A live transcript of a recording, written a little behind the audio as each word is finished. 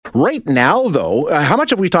Right now, though, how much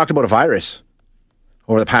have we talked about a virus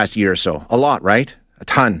over the past year or so? A lot, right? A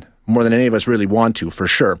ton. More than any of us really want to, for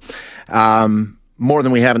sure. More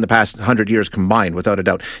than we have in the past 100 years combined, without a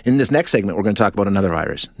doubt. In this next segment, we're going to talk about another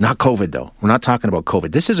virus. Not COVID, though. We're not talking about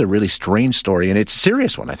COVID. This is a really strange story, and it's a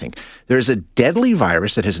serious one, I think. There's a deadly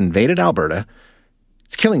virus that has invaded Alberta.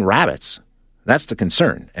 It's killing rabbits. That's the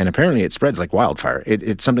concern. And apparently it spreads like wildfire.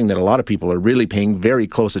 It's something that a lot of people are really paying very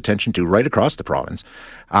close attention to right across the province.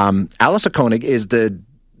 Alyssa Koenig is the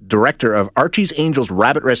director of Archie's Angels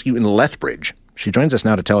Rabbit Rescue in Lethbridge. She joins us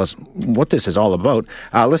now to tell us what this is all about.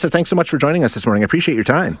 Alyssa, thanks so much for joining us this morning. I appreciate your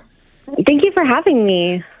time. Thank you for having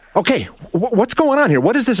me. Okay, what's going on here?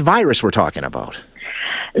 What is this virus we're talking about?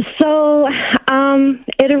 So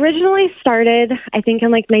it originally started, I think,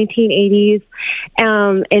 in like 1980s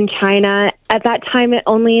in China. At that time, it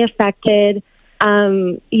only affected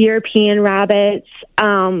European rabbits.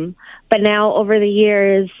 But now, over the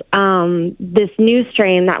years, this new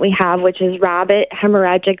strain that we have, which is rabbit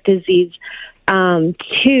hemorrhagic disease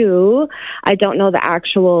 2, I don't know the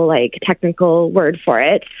actual technical word for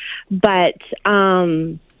it, but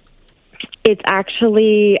it's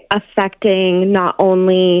actually affecting not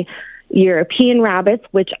only European rabbits,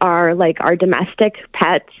 which are like our domestic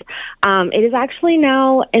pets. It is actually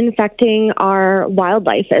now infecting our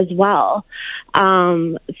wildlife as well.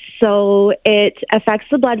 So it affects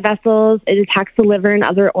the blood vessels. It attacks the liver and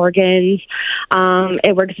other organs.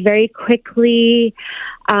 It works very quickly.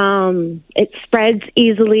 It spreads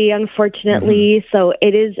easily, unfortunately. Mm-hmm. So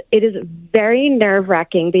it is very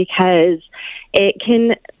nerve-wracking because it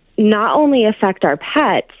can not only affect our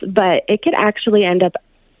pets, but it could actually end up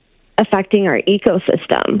affecting our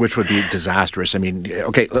ecosystem. Which would be disastrous. I mean,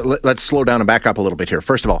 okay, let's slow down and back up a little bit here.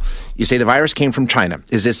 First of all, you say the virus came from China.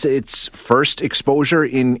 Is this its first exposure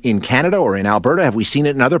in Canada or in Alberta? Have we seen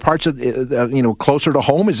it in other parts of, closer to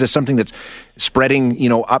home? Is this something that's spreading,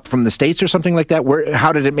 up from the States or something like that?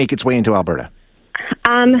 How did it make its way into Alberta?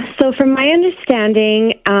 So from my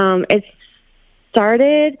understanding, it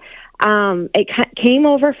started, it came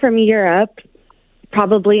over from Europe,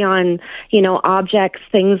 probably on, objects,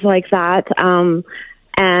 things like that.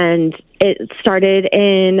 And it started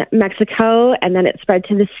in Mexico and then it spread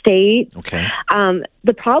to the States. Okay.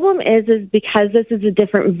 The problem is because this is a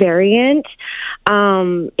different variant,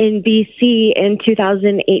 in BC in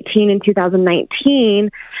 2018 and 2019,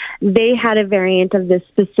 they had a variant of this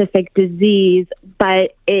specific disease,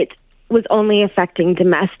 but it was only affecting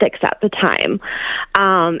domestics at the time.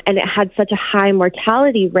 And it had such a high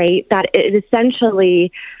mortality rate that it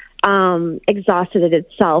essentially exhausted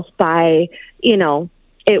itself by,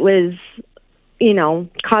 it was,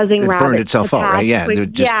 causing rabbits. It burned itself out, right? Yeah.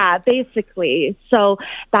 Yeah, basically. So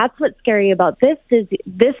that's what's scary about this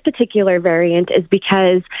particular variant is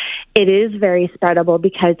because it is very spreadable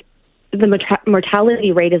because the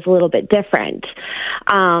mortality rate is a little bit different.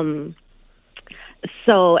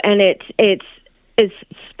 So, and it's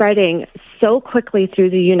spreading so quickly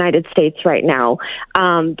through the United States right now,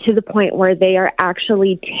 to the point where they are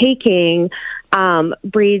actually taking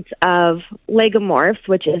breeds of lagomorphs,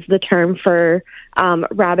 which is the term for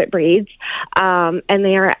rabbit breeds, and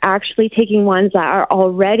they are actually taking ones that are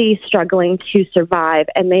already struggling to survive,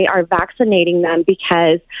 and they are vaccinating them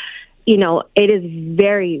because it is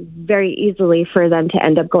very, very easily for them to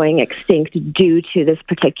end up going extinct due to this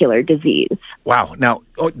particular disease. Wow. Now,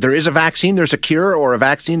 there is a vaccine, there's a cure or a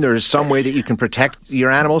vaccine, there's some way that you can protect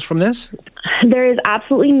your animals from this? There is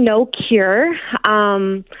absolutely no cure.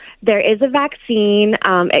 There is a vaccine.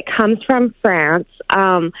 It comes from France.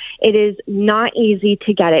 It is not easy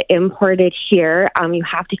to get it imported here. You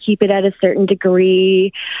have to keep it at a certain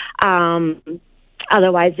degree.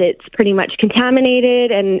 Otherwise, it's pretty much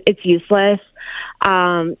contaminated and it's useless.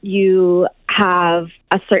 You have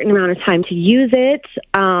a certain amount of time to use it.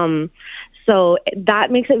 So that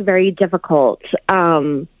makes it very difficult,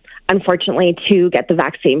 unfortunately, to get the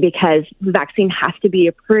vaccine because the vaccine has to be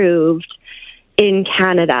approved in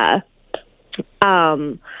Canada.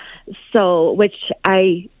 So, which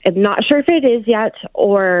I am not sure if it is yet,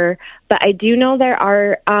 but I do know there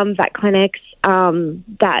are vet clinics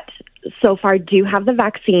that so far do have the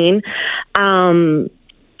vaccine.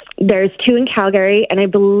 There's 2 in Calgary, and I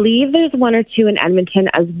believe there's 1 or 2 in Edmonton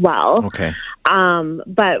as well. Okay.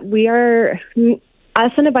 But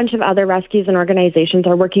us and a bunch of other rescues and organizations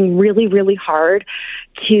are working really, really hard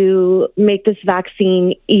to make this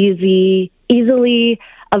vaccine easily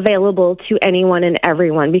available to anyone and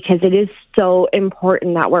everyone because it is so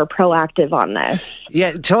important that we're proactive on this.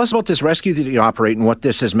 Yeah, tell us about this rescue that you operate and what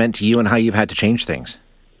this has meant to you and how you've had to change things.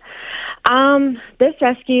 This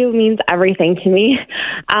rescue means everything to me.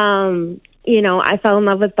 I fell in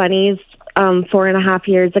love with bunnies 4.5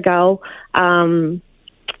 years ago.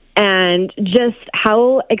 And just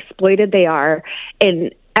how exploited they are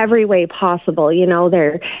in every way possible.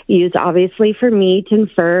 They're used obviously for meat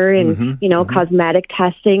and fur and, cosmetic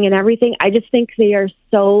testing and everything. I just think they are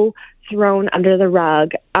so thrown under the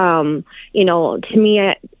rug. To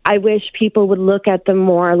me, I wish people would look at them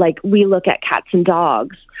more like we look at cats and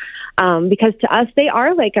dogs. Because to us, they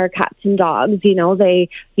are like our cats and dogs. They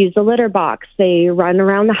use the litter box. They run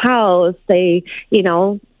around the house. They,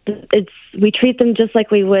 we treat them just like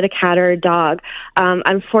we would a cat or a dog.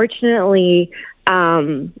 Unfortunately,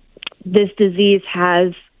 this disease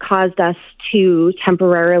has caused us to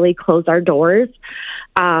temporarily close our doors.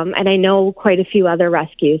 And I know quite a few other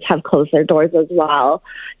rescues have closed their doors as well,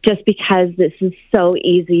 just because this is so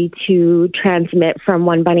easy to transmit from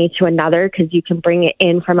one bunny to another, because you can bring it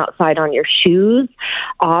in from outside on your shoes,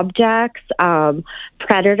 objects,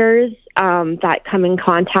 predators that come in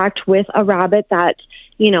contact with a rabbit that,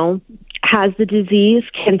 has the disease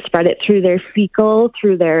can spread it through their fecal,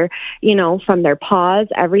 through their, from their paws,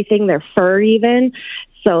 everything, their fur even.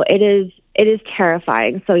 So it is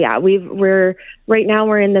terrifying. So yeah, we're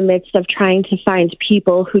in the midst of trying to find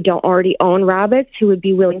people who don't already own rabbits who would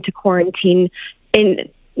be willing to quarantine in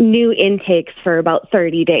new intakes for about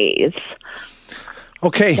 30 days.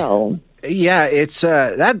 Okay. So yeah, it's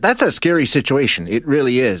that's a scary situation. It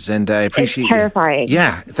really is, and I appreciate. It's terrifying.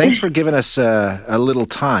 Yeah, thanks for giving us a little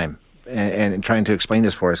time and trying to explain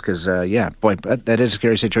this for us. Because that is a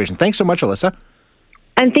scary situation. Thanks so much, Alyssa.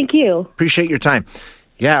 And thank you. Appreciate your time.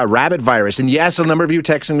 Yeah, rabbit virus, and yes, a number of you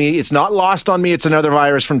texting me. It's not lost on me. It's another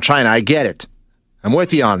virus from China. I get it. I'm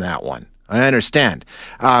with you on that one. I understand.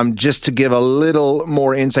 Just to give a little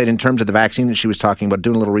more insight in terms of the vaccine that she was talking about,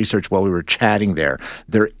 doing a little research while we were chatting there.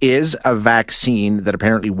 There is a vaccine that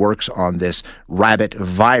apparently works on this rabbit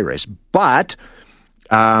virus. But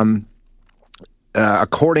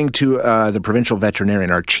according to the provincial veterinarian,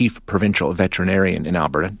 our chief provincial veterinarian in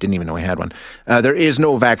Alberta, didn't even know we had one, there is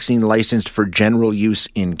no vaccine licensed for general use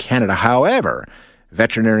in Canada. However,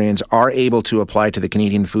 veterinarians are able to apply to the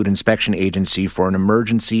Canadian Food Inspection Agency for an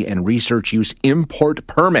emergency and research use import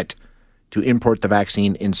permit to import the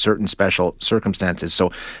vaccine in certain special circumstances.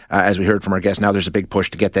 So, as we heard from our guest, now there's a big push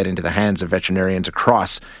to get that into the hands of veterinarians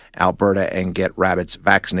across Alberta and get rabbits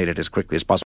vaccinated as quickly as possible.